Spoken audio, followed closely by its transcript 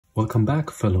Welcome back,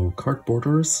 fellow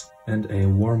cardboarders, and a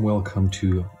warm welcome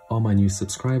to all my new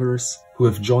subscribers who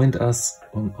have joined us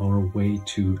on our way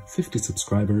to 50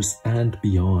 subscribers and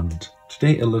beyond.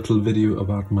 Today a little video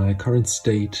about my current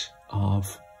state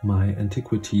of my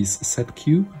Antiquities Set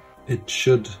Cube. It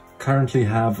should currently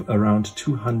have around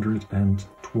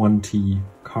 220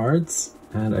 cards,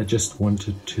 and I just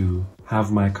wanted to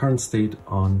have my current state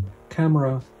on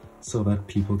camera so that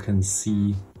people can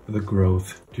see the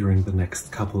growth during the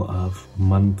next couple of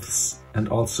months and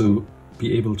also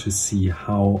be able to see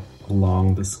how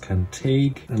long this can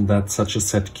take, and that such a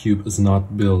set cube is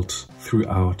not built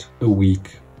throughout a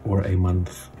week or a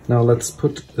month. Now let's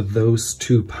put those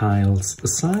two piles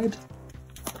aside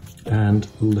and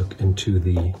look into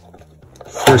the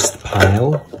first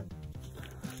pile,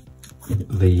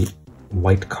 the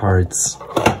white cards.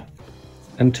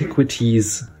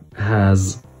 Antiquities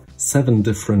has 7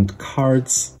 different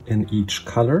cards in each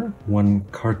color. One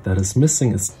card that is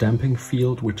missing is Damping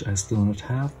Field, which I still not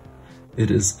have.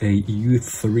 It is a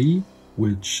U3,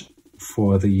 which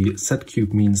for the set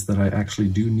cube means that I actually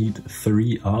do need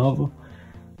 3 of.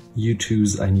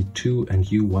 U2s I need 2, and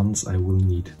U1s I will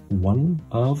need 1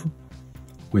 of,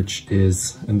 which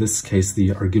is in this case the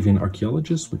Argivian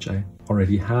Archaeologist, which I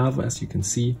already have, as you can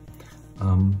see.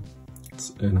 It's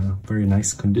in a very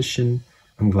nice condition.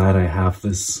 I'm glad I have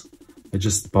this. I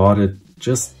just bought it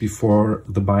just before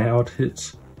the buyout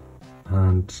hit,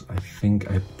 and I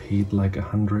think I paid like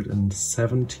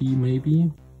 170 maybe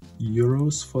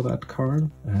euros for that card,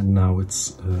 and now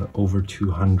it's over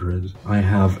 200. I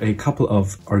have a couple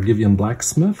of Argivian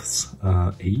blacksmiths,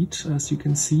 8 as you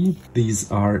can see. These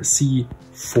are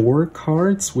C4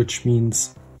 cards, which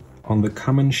means on the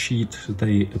common sheet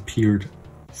they appeared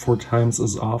 4 times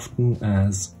as often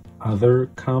as other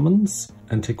commons.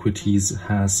 Antiquities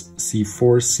has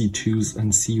C4, C2s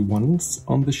and C1s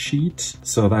on the sheet.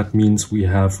 So that means we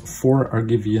have 4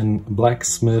 Argivian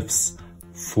blacksmiths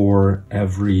for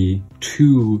every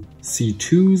 2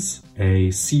 C2s. A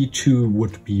C2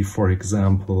 would be, for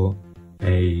example,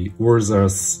 a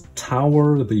Urza's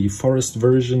Tower, the forest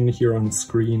version here on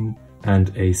screen, and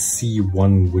a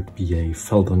C1 would be a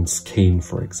Feldon's Cane,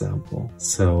 for example.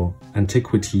 So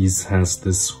Antiquities has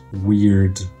this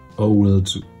weird old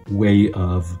way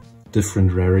of different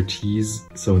rarities.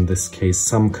 So in this case,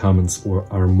 some commons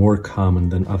are more common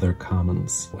than other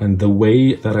commons. And the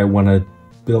way that I want to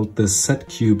build this set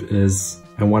cube is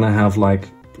I want to have like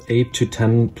 8 to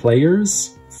 10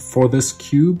 players for this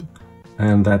cube.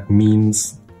 And that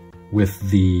means with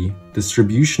the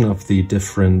distribution of the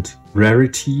different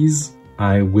rarities,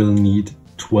 I will need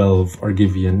 12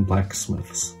 Argivian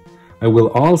blacksmiths. I will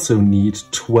also need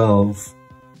 12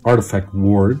 artifact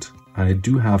ward. I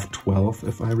do have 12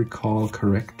 if I recall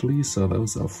correctly, so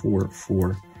those are 4,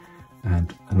 4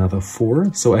 and another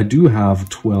 4. So I do have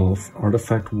 12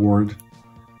 artifact ward,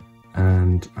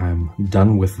 and I'm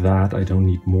done with that. I don't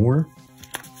need more.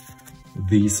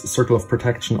 These Circle of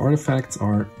Protection artifacts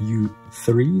are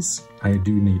U3s. I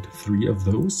do need 3 of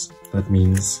those. That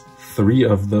means 3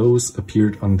 of those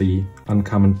appeared on the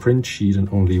uncommon print sheet and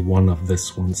only 1 of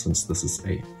this one, since this is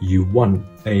a U1.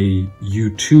 A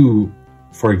U2,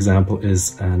 for example,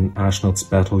 is an Ashnod's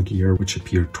Battle Gear, which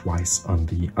appeared twice on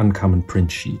the uncommon print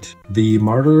sheet. The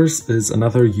Martyrs is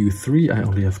another U3. I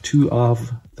only have 2 of,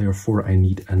 therefore I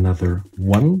need another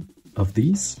 1 of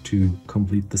these to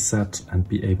complete the set and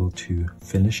be able to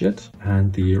finish it.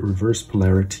 And the Reverse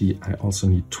Polarity I also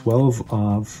need 12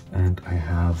 of, and I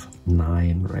have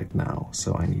 9 right now,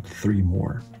 so I need 3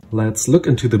 more. Let's look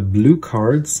into the blue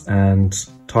cards and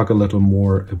talk a little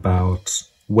more about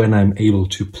when I'm able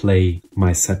to play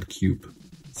my set cube.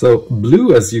 So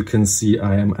blue, as you can see,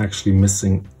 I am actually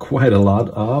missing quite a lot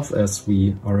of, as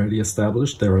we already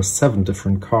established. There are 7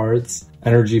 different cards.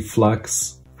 Energy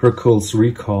Flux, Hercule's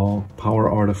Recall, Power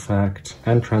Artifact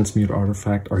and Transmute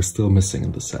Artifact are still missing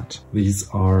in the set. These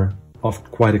are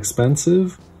often quite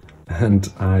expensive, and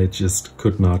I just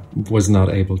was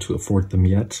not able to afford them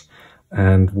yet.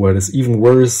 And what is even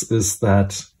worse is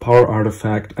that Power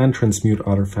Artifact and Transmute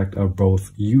Artifact are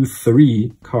both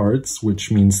U3 cards,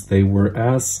 which means they were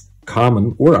as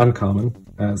common or uncommon,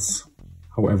 as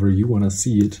however you want to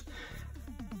see it,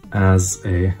 as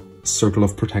a Circle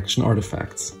of Protection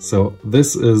artifacts. So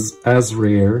this is as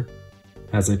rare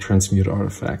as a Transmute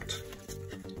Artifact,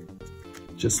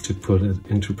 just to put it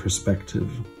into perspective.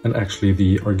 And actually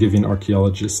the Argivian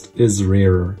Archaeologist is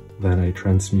rarer than a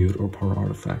Transmute or Power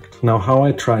Artifact. Now, how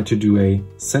I try to do a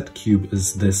set cube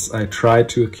is this. I try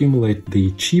to accumulate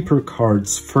the cheaper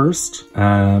cards first,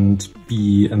 and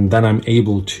then I'm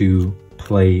able to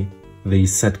play the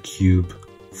set cube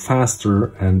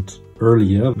faster and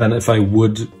earlier than if I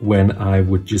would when I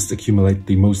would just accumulate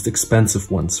the most expensive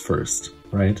ones first,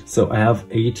 right? So I have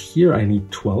 8 here. I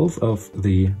need 12 of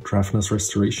the Drafner's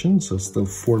Restoration, so still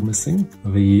 4 missing.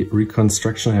 The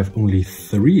Reconstruction I have only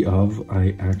 3 of.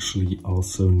 I actually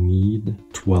also need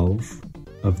 12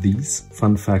 of these.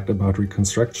 Fun fact about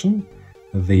Reconstruction,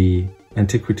 the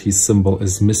Antiquities symbol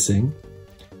is missing.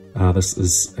 This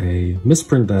is a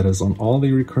misprint that is on all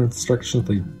the Reconstructions.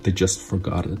 They just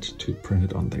forgot it to print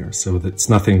it on there. So it's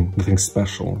nothing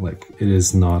special. Like, it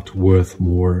is not worth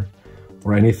more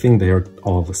or anything. They are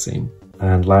all the same.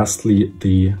 And lastly,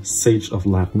 the Sage of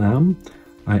Latnam.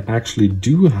 I actually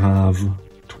do have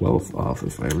 12 of,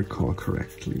 if I recall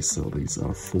correctly. So these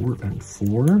are 4 and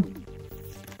 4.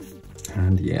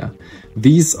 And yeah,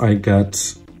 these I got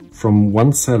from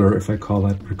one seller, if I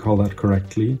recall that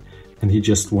correctly, and he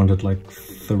just wanted like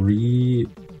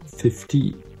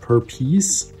 $3.50 per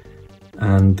piece,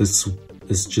 and this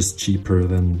is just cheaper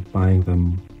than buying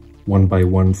them one by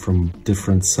one from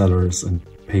different sellers and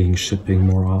paying shipping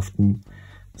more often.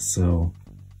 So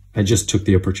I just took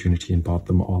the opportunity and bought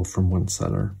them all from one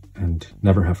seller and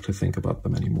never have to think about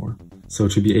them anymore. So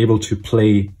to be able to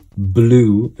play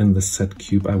blue in the set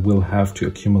cube, I will have to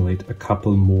accumulate a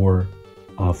couple more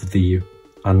of the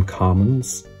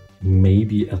uncommons,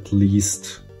 maybe at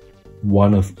least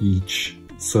one of each,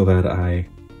 so that I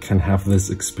can have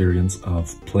this experience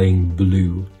of playing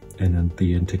blue in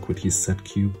the Antiquities Set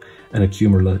Cube and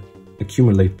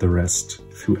accumulate the rest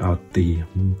throughout the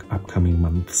upcoming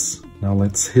months. Now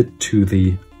let's hit to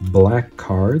the black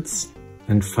cards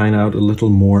and find out a little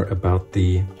more about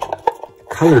the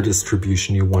color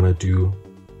distribution you want to do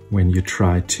when you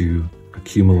try to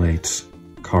accumulate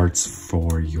cards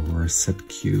for your set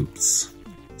cubes.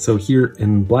 So here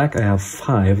in black, I have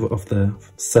 5 of the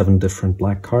 7 different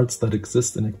black cards that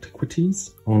exist in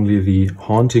Antiquities. Only the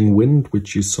Haunting Wind,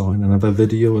 which you saw in another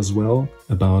video as well,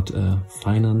 about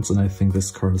finance, and I think this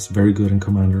card is very good in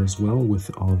Commander as well, with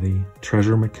all the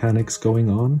treasure mechanics going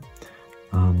on.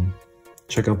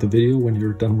 Check out the video when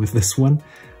you're done with this one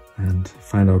and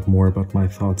find out more about my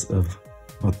thoughts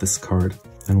about this card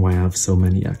and why I have so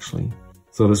many actually.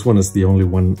 So this one is the only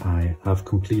one I have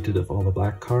completed of all the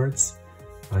black cards.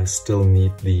 I still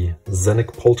need the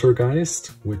Zenic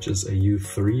Poltergeist, which is a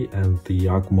U3, and the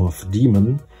Yawgmoth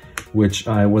Demon, which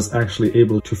I was actually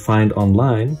able to find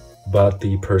online, but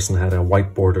the person had a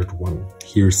white bordered one,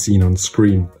 here seen on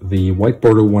screen. The white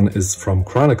border one is from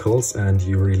Chronicles, and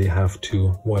you really have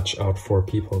to watch out for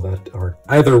people that are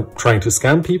either trying to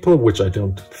scam people, which I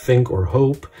don't think or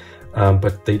hope,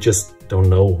 but they just don't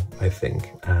know, I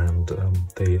think, and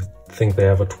they think they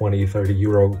have a 20-30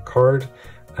 euro card,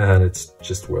 and it's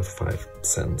just worth 5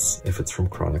 cents if it's from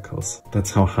Chronicles.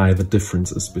 That's how high the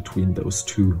difference is between those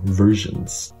two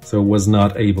versions. So was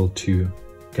not able to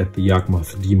get the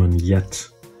Yawgmoth Demon yet,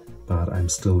 but I'm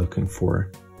still looking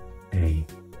for a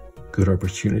good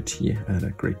opportunity at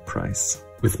a great price.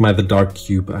 With my The Dark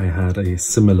Cube, I had a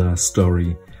similar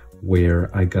story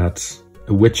where I got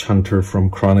a Witch Hunter from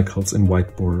Chronicles in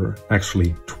white border,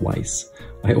 actually twice.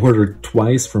 I ordered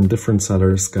twice from different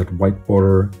sellers, got white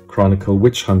border Chronicle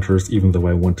Witch Hunters, even though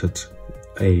I wanted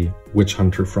a Witch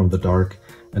Hunter from the Dark.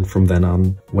 And from then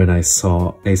on, when I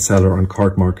saw a seller on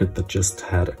CardMarket that just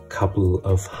had a couple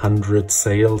of 100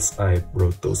 sales, I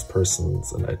wrote those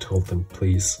persons and I told them,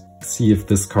 please see if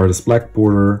this card is black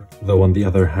border. Though on the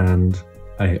other hand,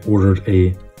 I ordered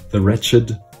The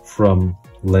Wretched from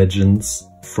Legends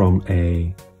from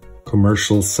a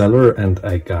commercial seller, and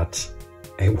I got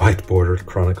a white bordered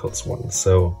Chronicles one.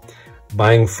 So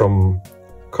buying from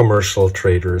commercial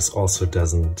traders also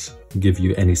doesn't give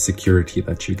you any security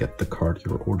that you get the card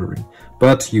you're ordering,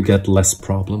 but you get less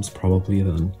problems probably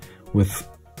than with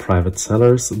private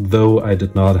sellers, though I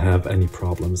did not have any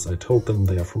problems. I told them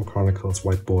they are from Chronicles,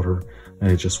 white border,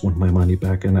 and I just want my money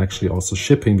back, and actually also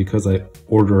shipping, because I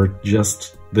ordered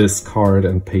just this card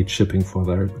and paid shipping for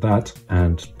that,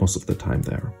 and most of the time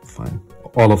they're fine.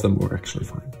 All of them were actually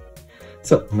fine.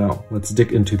 So now let's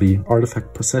dig into the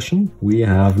artifact possession. We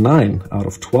have 9 out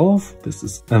of 12. This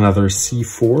is another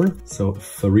C4, so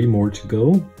 3 more to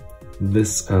go.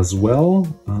 This as well,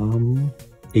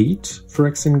 8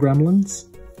 Phyrexian Gremlins,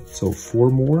 so 4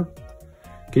 more.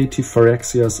 Gate to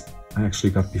Phyrexias I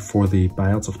actually got before the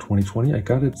buyouts of 2020. I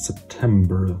got it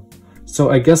September.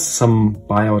 So I guess some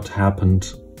buyout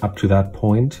happened up to that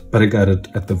point, but I got it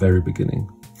at the very beginning.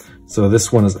 So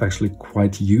this one is actually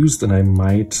quite used, and I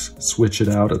might switch it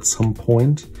out at some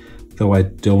point, though I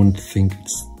don't think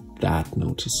it's that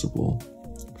noticeable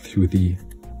through the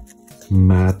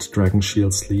matte Dragon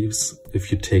Shield sleeves.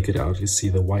 If you take it out, you see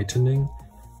the whitening,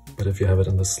 but if you have it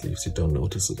in the sleeves, you don't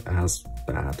notice it as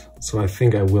bad. So I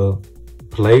think I will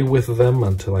play with them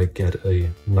until I get a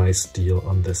nice deal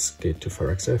on this Gate to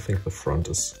Phyrexia. I think the front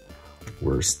is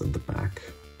worse than the back.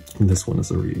 And this one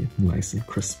is a really nice and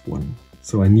crisp one.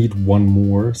 So I need one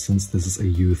more, since this is a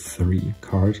U3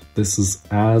 card. This is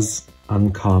as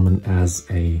uncommon as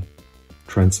a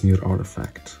Transmute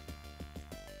artifact.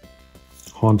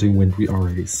 Haunting Wind we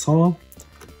already saw.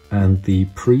 And the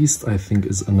Priest, I think,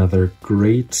 is another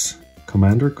great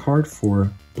commander card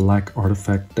for black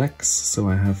artifact decks. So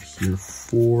I have here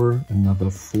 4, another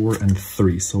 4, and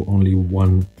 3. So only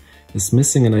one is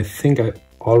missing, and I think I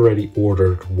already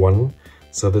ordered one.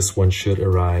 So this one should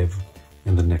arrive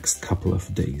in the next couple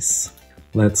of days.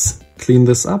 Let's clean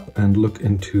this up and look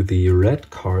into the red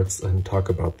cards and talk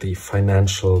about the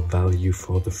financial value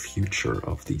for the future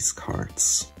of these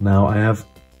cards. Now I have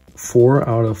 4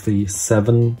 out of the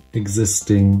 7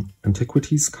 existing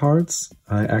Antiquities cards.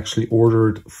 I actually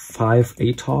ordered 5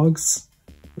 ATOGs,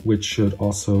 which should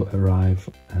also arrive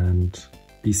and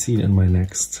be seen in my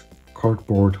next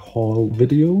cardboard haul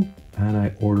video. And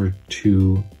I ordered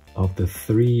 2 of the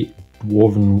 3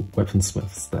 Dwarven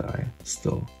Weaponsmiths that I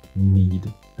still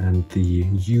need. And the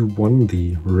U1,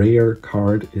 the rare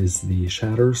card, is the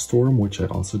Shatterstorm, which I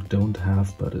also don't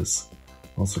have, but is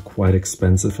also quite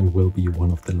expensive and will be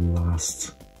one of the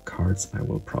last cards I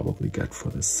will probably get for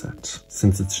this set,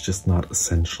 since it's just not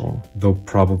essential, though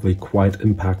probably quite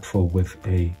impactful with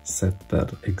a set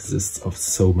that exists of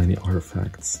so many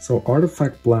artifacts. So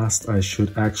Artifact Blast I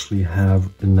should actually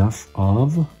have enough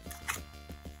of.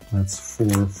 That's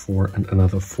 4, 4, and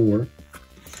another 4.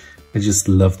 I just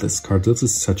love this card. This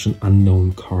is such an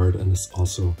unknown card, and it's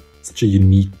also such a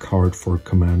unique card for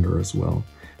Commander as well.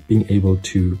 Being able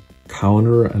to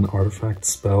counter an artifact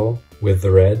spell with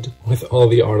red, with all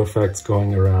the artifacts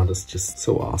going around, is just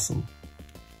so awesome.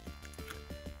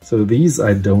 So these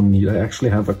I don't need. I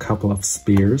actually have a couple of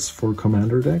spares for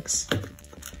Commander decks,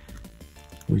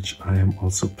 which I am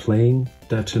also playing.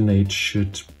 Detonate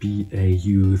should be a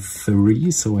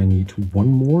U3, so I need 1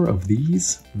 more of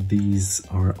these. These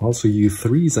are also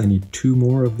U3s, I need 2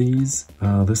 more of these.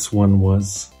 This one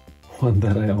was one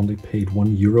that I only paid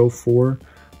 €1 for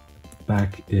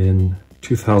back in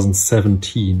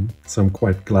 2017, so I'm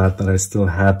quite glad that I still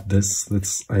had this.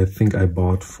 This I think I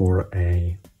bought for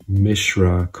a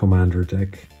Mishra Commander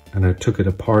deck, and I took it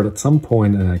apart at some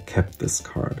point and I kept this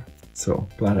card. So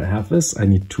glad I have this. I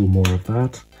need 2 more of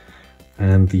that.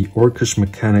 And the Orcish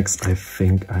Mechanics I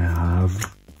think I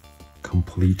have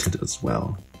completed as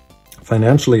well.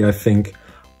 Financially, I think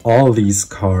all these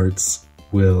cards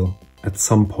will at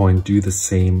some point do the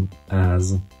same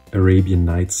as Arabian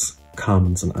Nights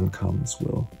commons and uncommons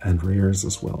will, and rares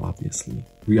as well, obviously.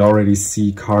 We already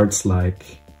see cards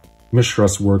like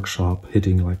Mishra's Workshop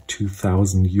hitting like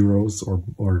 2,000 euros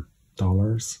or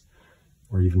dollars,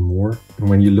 or even more. And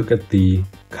when you look at the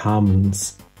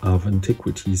commons of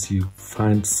Antiquities, you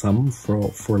find some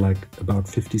for like about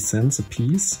 50 cents a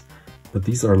piece, but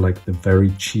these are like the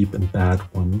very cheap and bad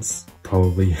ones,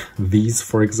 probably these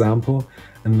for example.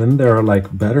 And then there are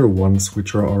like better ones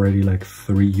which are already like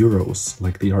 3 euros,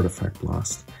 like the Artifact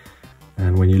Blast.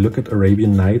 And when you look at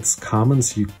Arabian Nights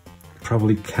commons, you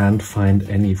probably can't find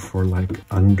any for like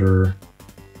under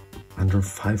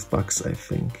 $5, I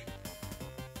think.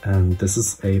 And this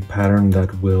is a pattern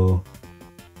that will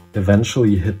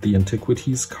eventually hit the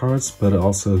Antiquities cards, but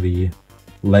also the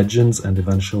Legends and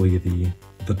eventually the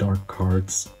Dark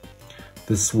cards.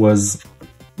 This was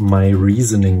my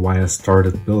reasoning why I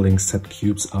started building set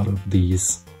cubes out of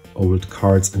these old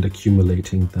cards and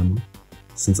accumulating them,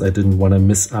 since I didn't want to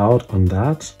miss out on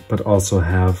that, but also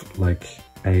have like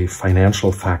a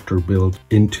financial factor built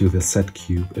into the set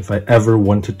cube. If I ever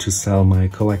wanted to sell my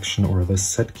collection or the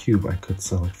set cube, I could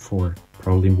sell it for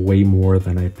probably way more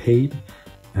than I paid,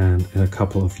 and in a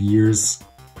couple of years,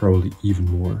 probably even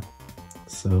more.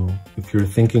 So if you're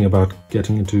thinking about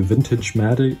getting into vintage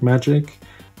magic,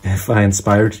 if I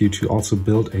inspired you to also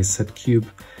build a set cube,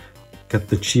 get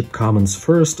the cheap commons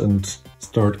first and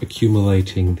start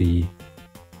accumulating the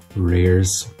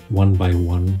rares one by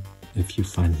one if you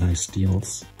find nice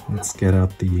deals. Let's get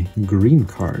out the green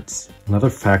cards. Another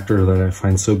factor that I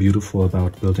find so beautiful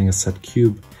about building a set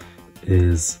cube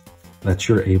is that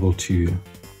you're able to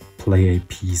play a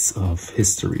piece of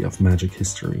history, of magic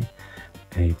history.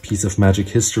 A piece of magic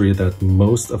history that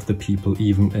most of the people,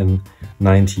 even in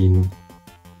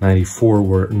 1994,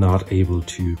 were not able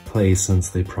to play, since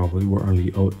they probably were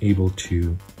only able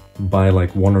to buy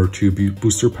like 1 or 2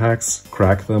 booster packs,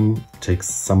 crack them, take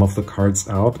some of the cards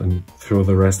out and throw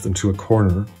the rest into a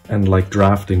corner. And like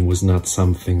drafting was not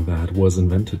something that was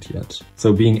invented yet.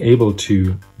 So being able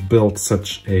to build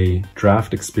such a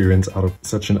draft experience out of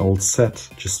such an old set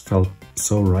just felt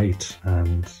so right.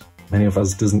 And many of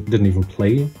us didn't even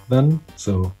play then.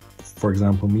 So for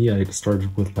example, me, I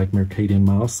started with like Mercadian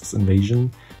Masks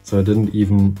Invasion. So I didn't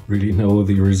even really know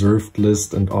the reserved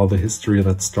list and all the history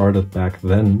that started back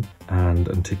then. And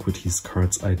Antiquities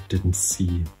cards I didn't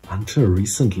see until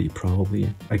recently,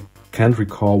 probably. I can't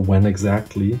recall when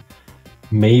exactly.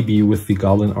 Maybe with the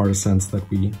Goblin Artisans that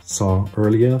we saw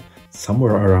earlier,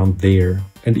 somewhere around there.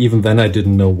 And even then I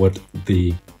didn't know what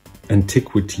the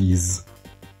Antiquities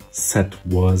set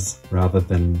was, rather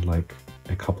than like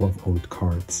a couple of old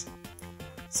cards.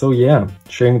 So yeah,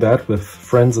 sharing that with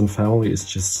friends and family is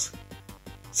just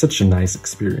such a nice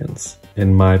experience.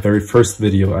 In my very first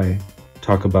video, I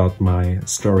talk about my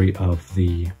story of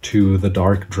the 2 The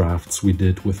Dark drafts we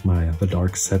did with my The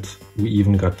Dark set. We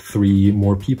even got 3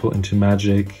 more people into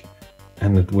Magic,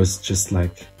 and it was just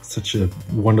like such a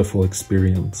wonderful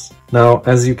experience. Now,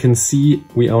 as you can see,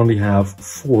 we only have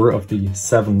 4 of the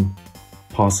 7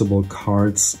 possible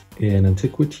cards in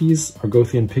Antiquities.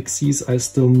 Argothian Pixies I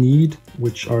still need,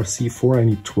 which are C4. I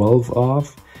need 12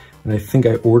 of, and I think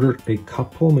I ordered a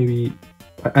couple, maybe,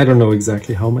 I don't know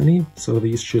exactly how many, so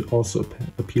these should also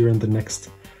appear in the next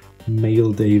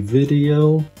Mail Day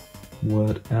video.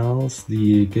 What else?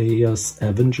 The Gaia's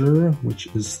Avenger, which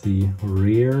is the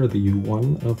rare, the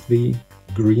one of the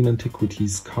green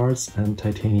Antiquities cards, and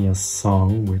Titania's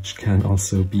Song, which can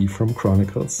also be from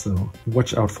Chronicles, so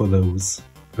watch out for those.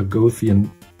 Argothian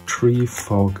Tree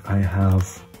Folk I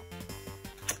have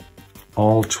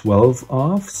all 12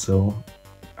 of, so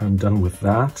I'm done with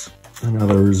that.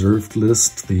 Another reserved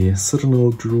list, the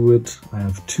Citadel Druid I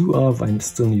have 2 of, I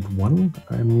still need 1.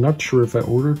 I'm not sure if I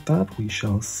ordered that, we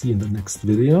shall see in the next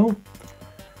video.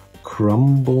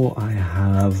 Crumble I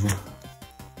have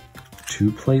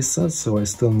 2 playsets, so I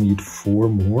still need 4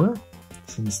 more,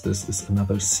 since this is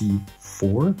another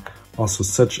C4. Also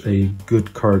such a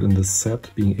good card in this set,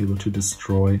 being able to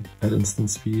destroy at instant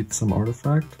speed some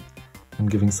artifact and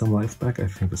giving some life back, I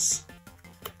think is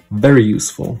very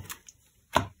useful.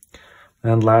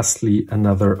 And lastly,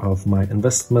 another of my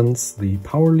investments, the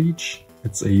Power Leech.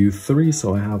 It's a U3,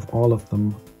 so I have all of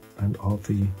them and all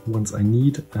the ones I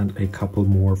need, and a couple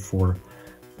more for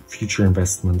future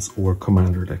investments or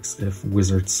commander decks. If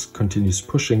Wizards continues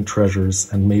pushing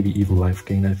treasures and maybe even life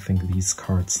gain, I think these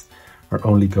cards are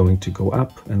only going to go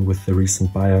up, and with the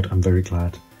recent buyout, I'm very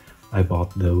glad I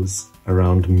bought those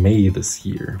around May this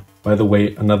year. By the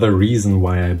way, another reason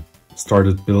why I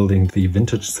started building the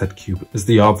Vintage Set Cube is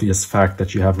the obvious fact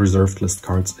that you have reserved list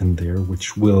cards in there,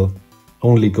 which will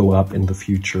only go up in the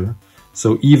future.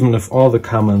 So even if all the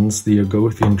commons, the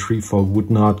Argothian Treefolk, would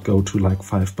not go to like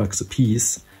 $5 a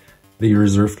piece, the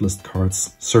reserved list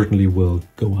cards certainly will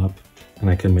go up, and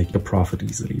I can make a profit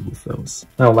easily with those.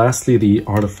 Now lastly, the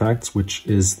artifacts, which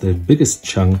is the biggest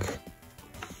chunk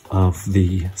of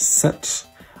the set.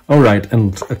 Alright,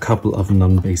 and a couple of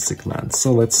non-basic lands.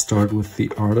 So let's start with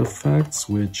the artifacts,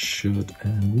 which should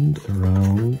end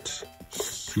around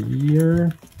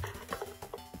here.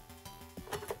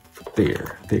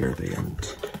 There they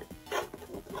end.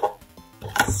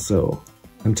 So,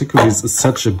 Antiquities is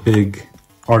such a big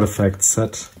artifact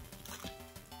set.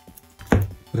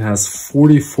 It has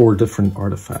 44 different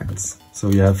artifacts. So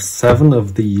you have 7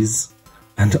 of these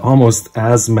and almost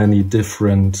as many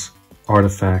different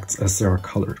artifacts as there are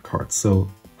colored cards. So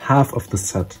half of the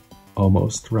set,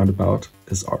 almost, roundabout,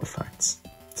 is artifacts.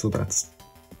 So that's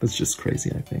just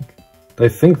crazy, I think. I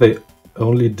think they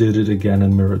only did it again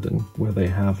in Mirrodin, where they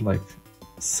have like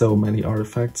so many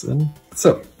artifacts in.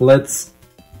 So let's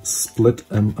split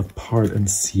them apart and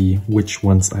see which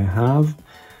ones I have.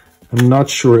 I'm not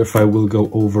sure if I will go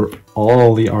over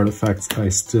all the artifacts I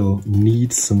still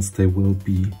need, since they will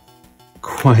be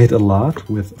quite a lot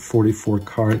with 44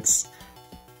 cards,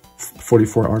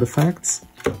 44 artifacts,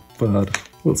 but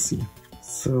we'll see.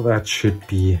 So that should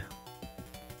be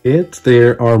it.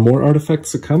 There are more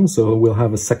artifacts to come, so we'll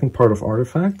have a second part of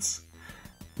artifacts.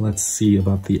 Let's see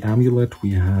about the amulet.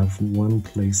 We have 1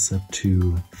 playset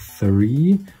to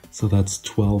 3, so that's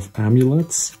 12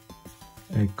 amulets.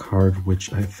 A card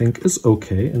which I think is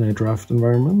okay in a draft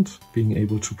environment. Being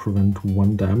able to prevent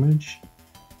 1 damage,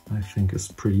 I think is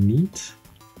pretty neat.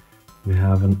 We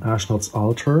have an Ashnod's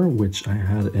Altar, which I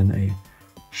had in a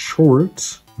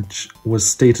short, which was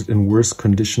stated in worse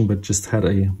condition, but just had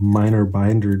a minor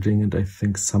binder ding, and I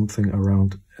think something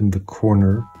around in the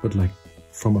corner, but like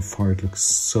from afar it looks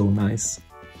so nice.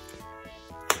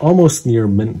 almost near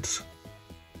mint.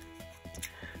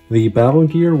 The battle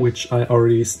gear, which I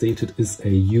already stated, is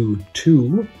a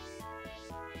U2.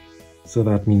 So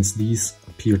that means these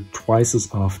appear twice as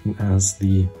often as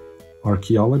the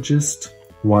archaeologist,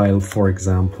 while, for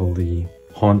example, the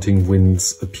haunting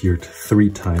winds appeared 3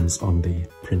 times on the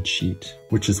print sheet,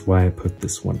 which is why I put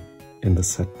this one in the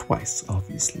set twice,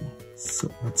 obviously.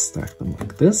 So let's stack them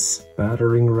like this.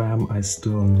 Battering ram I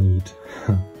still need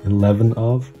 11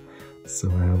 of.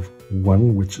 So I have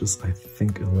 1, which is, I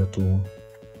think, a little...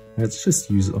 Let's just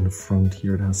use it on the front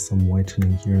here. It has some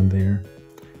whitening here and there.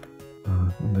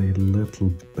 And a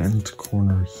little bent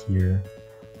corner here.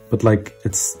 But like,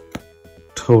 it's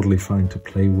totally fine to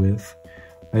play with.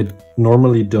 I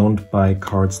normally don't buy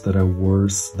cards that are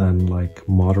worse than like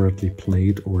moderately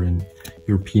played, or in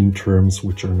European terms,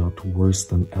 which are not worse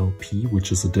than LP,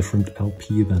 which is a different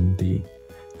LP than the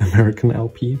American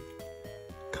LP.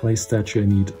 Clay statue I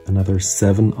need another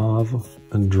 7 of,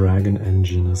 and dragon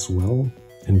engine as well.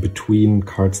 In between,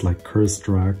 cards like Cursed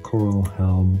Drag, Coral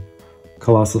Helm,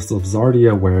 Colossus of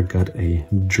Zardia, where I got a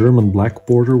German black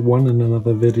border one in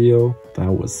another video.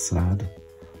 That was sad.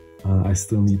 I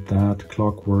still need that.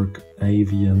 Clockwork,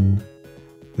 Avian.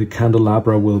 The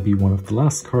Candelabra will be one of the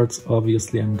last cards,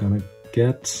 obviously, I'm gonna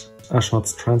get.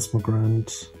 Ashnod's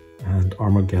Transmogrant and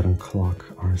Armageddon Clock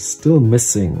are still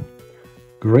missing.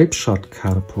 Grapeshot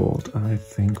Catapult, I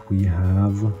think we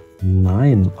have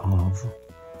 9 of.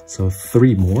 So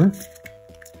 3 more.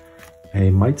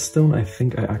 A Mightstone, I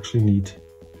think I actually need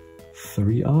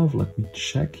 3 of. Let me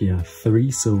check. Yeah, 3,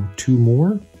 so 2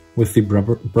 more. With the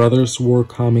Brothers War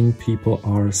coming, people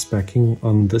are speccing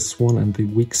on this one and the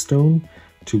Weakstone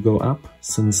to go up,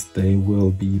 since they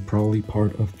will be probably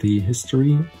part of the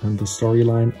history and the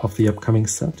storyline of the upcoming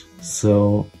set.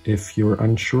 So if you're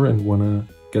unsure and want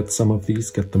to get some of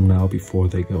these, get them now before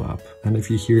they go up. And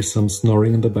if you hear some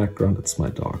snoring in the background, it's my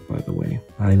dog, by the way.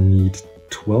 I need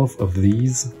 12 of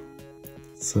these.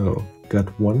 So got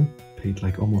 1, paid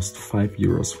like almost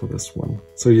 €5 for this one.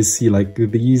 So you see, like,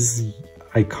 these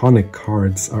iconic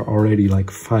cards are already like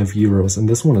 €5, and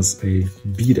this one is a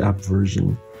beat up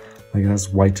version. Like, it has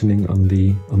whitening on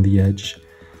the edge.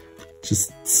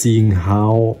 Just seeing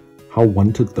how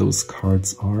wanted those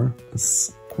cards are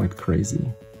is quite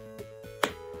crazy.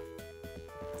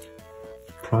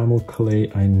 Primal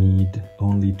Clay I need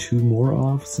only 2 more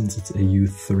of, since it's a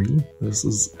U3. This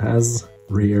is as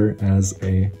rare as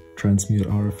a transmute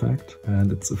artifact,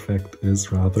 and its effect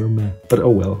is rather meh. But oh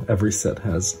well, every set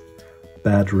has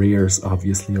bad rares,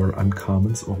 obviously, or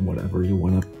uncommons, or whatever you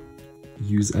want to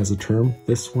use as a term.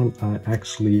 This one I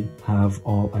actually have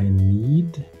all I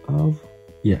need of.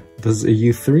 Yeah, this is a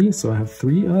U3, so I have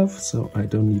 3 of, so I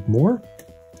don't need more.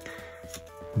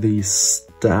 The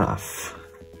Staff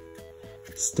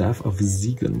of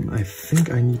Zegan. I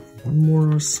think I need 1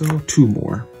 more or so. 2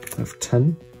 more. I have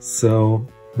 10. So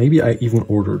maybe I even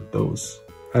ordered those.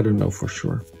 I don't know for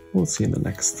sure. We'll see in the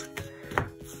next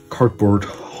cardboard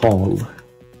haul.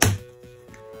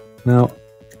 Now,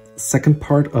 second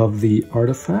part of the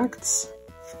artifacts.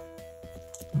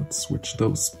 Let's switch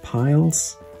those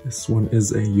piles. This one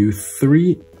is a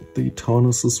U3. The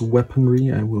Taunus's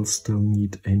weaponry. I will still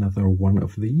need another 1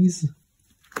 of these.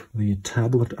 The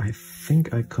tablet I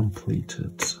think I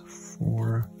completed.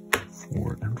 4,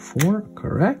 4, and 4.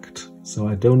 Correct. So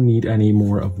I don't need any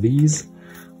more of these.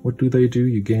 What do?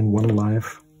 You gain 1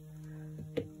 life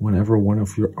whenever one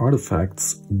of your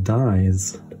artifacts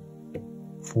dies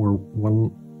for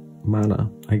 1 mana.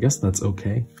 I guess that's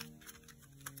okay.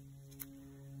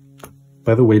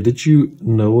 By the way, did you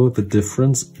know the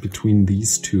difference between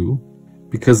these two?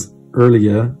 Because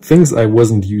earlier, things I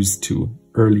wasn't used to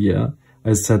earlier,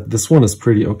 I said this one is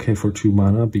pretty okay for 2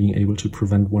 mana, being able to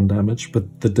prevent 1 damage,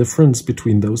 but the difference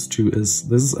between those two is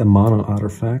this is a mono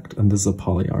artifact and this is a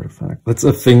poly artifact. That's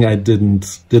a thing I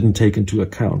didn't take into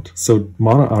account. So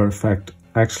mono artifact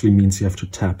actually means you have to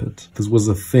tap it. This was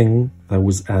a thing that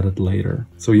was added later.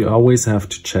 So you always have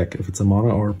to check if it's a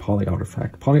mono or a poly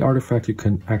artifact. Poly artifact you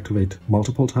can activate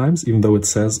multiple times, even though it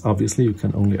says obviously you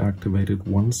can only activate it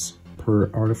once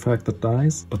per artifact that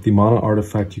dies, but the mono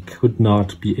artifact you could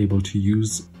not be able to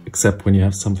use except when you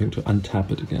have something to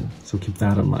untap it again. So keep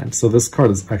that in mind. So this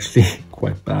card is actually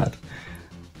quite bad,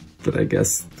 but I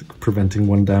guess preventing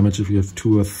 1 damage if you have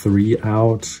 2 or 3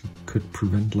 out could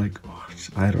prevent, like, oh,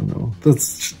 I don't know.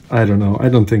 I don't know. I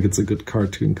don't think it's a good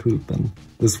card to include then.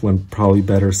 This one probably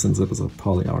better since it is a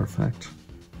poly artifact.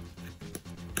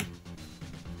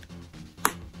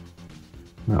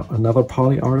 Now, another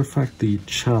poly artifact, the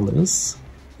Chalice.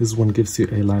 This one gives you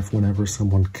a life whenever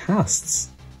someone casts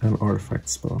an artifact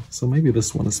spell. So maybe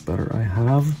this one is better. I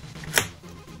have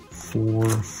 4,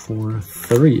 4,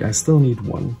 3. I still need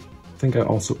one. I think I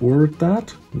also ordered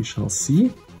that. We shall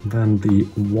see. Then the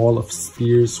Wall of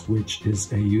Spheres, which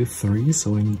is a U3,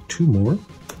 so I need 2 more.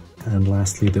 And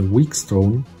lastly, the Weak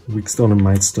Stone. Weak Stone and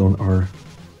Might Stone are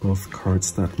both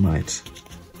cards that might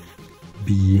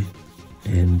be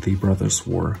in the Brothers'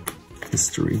 War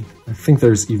history. I think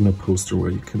there's even a poster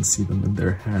where you can see them in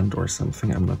their hand or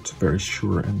something. I'm not very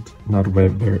sure and not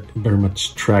very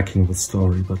much tracking the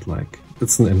story, but like,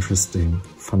 it's an interesting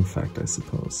fun fact, I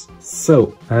suppose.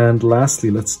 So, and lastly,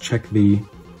 let's check the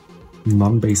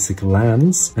non-basic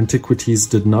lands. Antiquities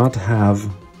did not have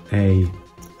a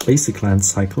basic land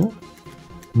cycle.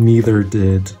 Neither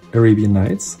did Arabian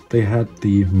Nights. They had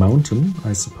the Mountain,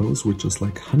 I suppose, which is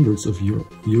like hundreds of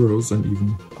euros and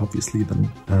even obviously then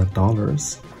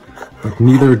dollars. But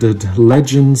neither did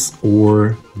Legends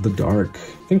or the Dark.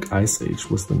 I think Ice Age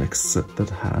was the next set that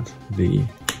had the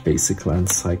basic land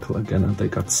cycle again, and they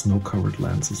got snow-covered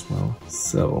lands as well.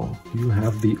 So you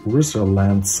have the Urza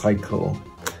land cycle.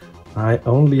 I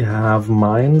only have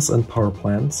mines and power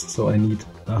plants, so I need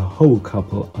a whole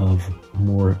couple of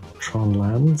more Tron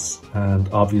lands, and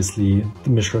obviously the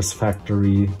Mishra's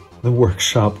Factory, the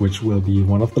Workshop, which will be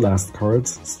one of the last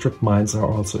cards. Strip mines are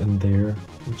also in there,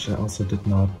 which I also did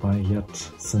not buy yet,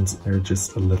 since they're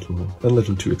just a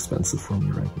little too expensive for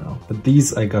me right now. But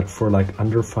these I got for like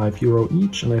under €5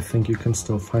 each, and I think you can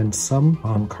still find some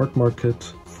on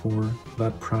CardMarket for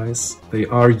that price. They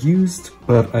are used,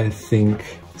 but I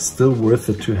think still worth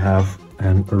it to have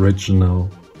an original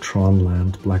Tron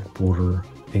land black border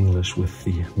English with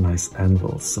the nice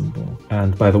anvil symbol.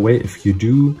 And by the way, if you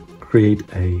do create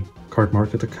a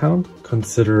CardMarket account,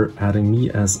 consider adding me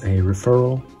as a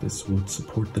referral. This would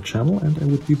support the channel and I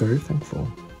would be very thankful.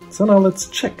 So now let's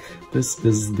check. This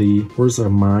is the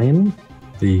Urza Mine,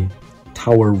 the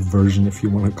tower version if you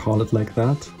want to call it like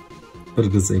that, but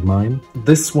it is a mine.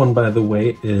 This one, by the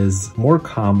way, is more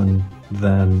common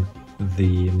than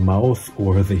the mouth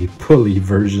or the pulley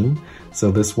version. So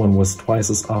this one was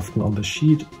twice as often on the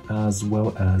sheet as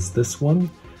well as this one.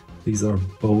 These are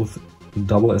both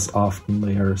double as often,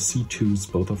 they are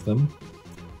C2s, both of them,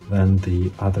 than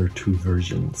the other two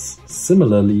versions.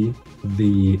 Similarly,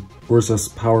 the Urza's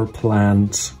Power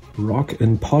Plant Rock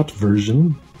in Pot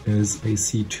version is a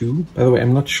C2. By the way,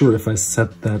 I'm not sure if I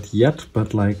said that yet,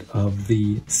 but like of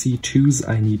the C2s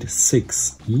I need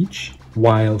 6 each,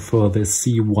 while for the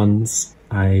C1s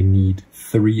I need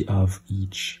 3 of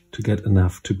each to get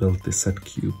enough to build the set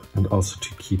cube and also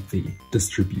to keep the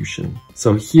distribution.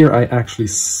 So here I actually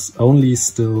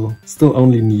still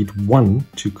only need 1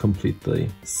 to complete the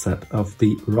set of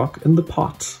the Rock in the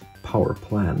Pot power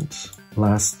plant.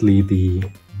 Lastly, the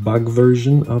bug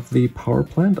version of the power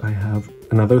plant I have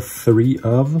another 3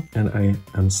 of, and I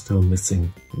am still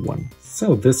missing 1.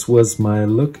 So this was my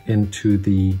look into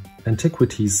the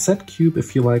Antiquities Set Cube.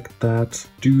 If you liked that,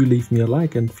 do leave me a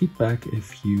like and feedback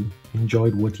if you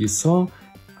enjoyed what you saw.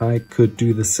 I could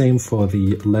do the same for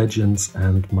the Legends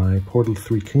and my Portal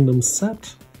 3 Kingdoms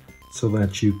set, so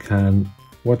that you can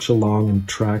watch along and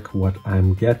track what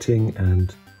I'm getting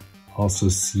and also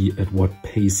see at what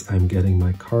pace I'm getting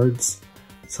my cards,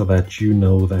 so that you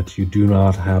know that you do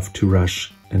not have to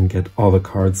rush and get all the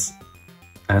cards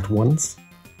at once.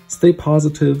 Stay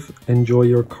positive, enjoy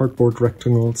your cardboard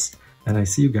rectangles, and I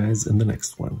see you guys in the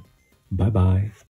next one. Bye bye.